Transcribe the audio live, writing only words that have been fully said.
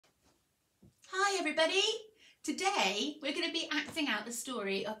Hi everybody! Today we're going to be acting out the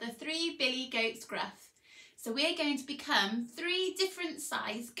story of the 3 billy goats Gruff. So we're going to become 3 different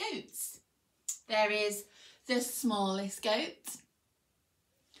size goats. There is the smallest goat,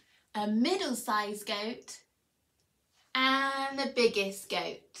 a middle-sized goat and the biggest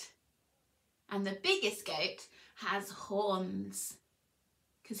goat. And the biggest goat has horns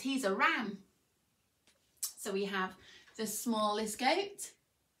because he's a ram. So we have the smallest goat,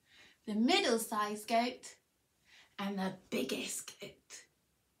 the middle-sized goat and the biggest goat.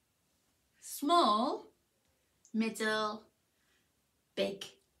 Small, middle, big.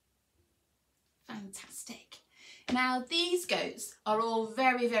 Fantastic. Now these goats are all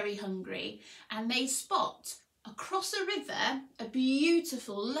very, very hungry and they spot across a river a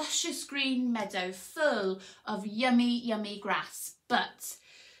beautiful, luscious green meadow full of yummy, yummy grass. But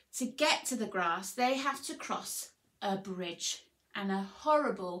to get to the grass, they have to cross a bridge and a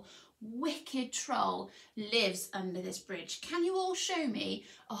horrible, wicked troll lives under this bridge. Can you all show me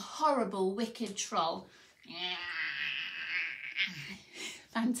a horrible, wicked troll?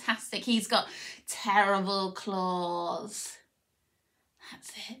 Fantastic. He's got terrible claws.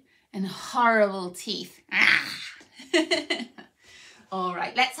 That's it. And horrible teeth. All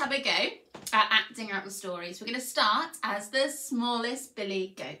right, let's have a go at acting out the stories. We're going to start as the smallest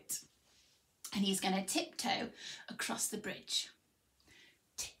billy goat. And he's going to tiptoe across the bridge.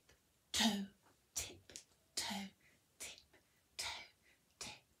 Tiptoe, tiptoe, tiptoe,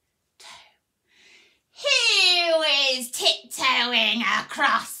 tiptoe. Who is tiptoeing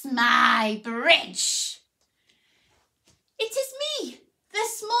across my bridge? It is me, the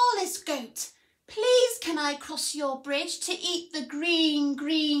smallest goat. Please can I cross your bridge to eat the green,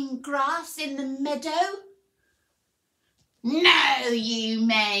 green grass in the meadow? No, you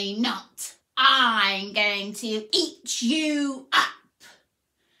may not. I'm going to eat you up.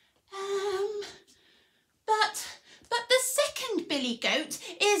 But the second billy goat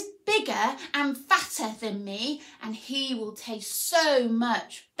is bigger and fatter than me, and he will taste so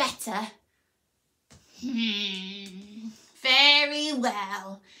much better. Very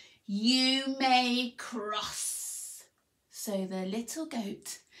well, you may cross. So the little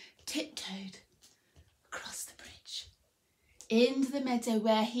goat tiptoed across the bridge into the meadow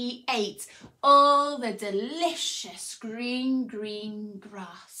where he ate all the delicious green, green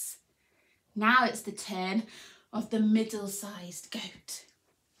grass. Now it's the turn of the middle-sized goat.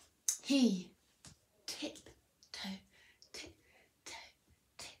 He tiptoe, tiptoe,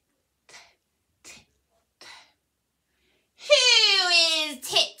 tiptoe, tiptoe. Who is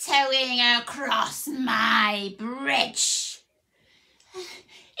tiptoeing across my bridge?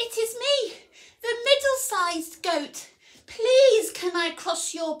 It is me, the middle-sized goat. Please can I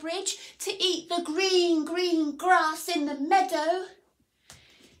cross your bridge to eat the green, green grass in the meadow?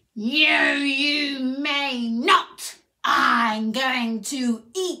 No, you may not. I'm going to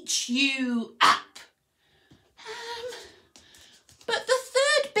eat you up. But the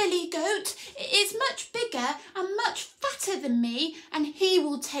third billy goat is much bigger and much fatter than me, and he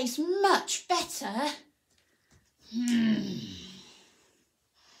will taste much better.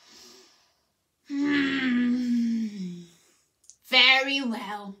 Very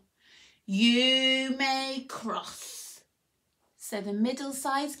well, you may cross. So the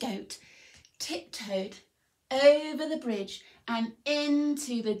middle-sized goat tiptoed over the bridge and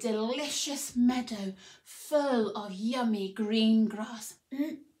into the delicious meadow full of yummy green grass.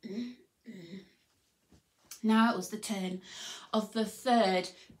 Now it was the turn of the third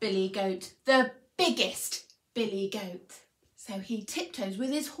billy goat, the biggest billy goat. So he tiptoes with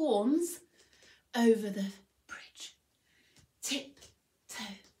his horns over the bridge.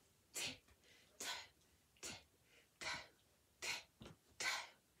 Tiptoe, tiptoe, tiptoe, tiptoe.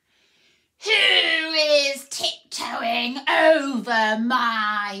 Who is tiptoeing over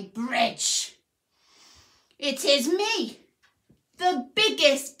my bridge? It is me, the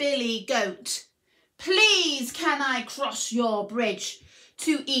biggest billy goat. Please can I cross your bridge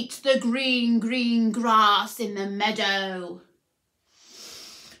to eat the green, green grass in the meadow?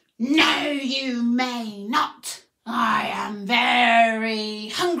 No, you may not. I am very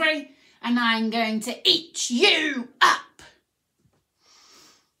hungry and I'm going to eat you up.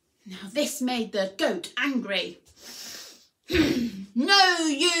 Now this made the goat angry. No,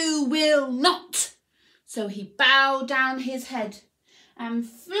 you will not. So he bowed down his head and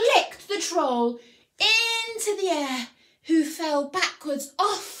flicked the troll into the air, who fell backwards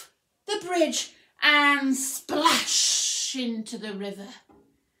off the bridge and splash into the river.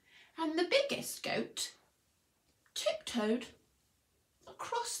 And the biggest goat tiptoed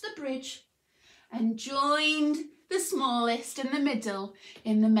across the bridge and joined the smallest and the middle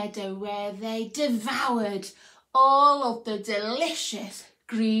in the meadow, where they devoured all of the delicious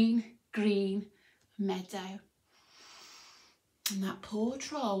green meadow. And that poor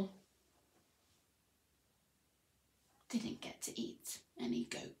troll didn't get to eat any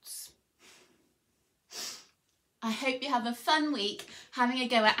goats. I hope you have a fun week having a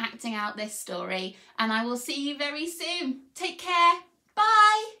go at acting out this story, and I will see you very soon. Take care.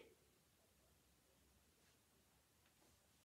 Bye.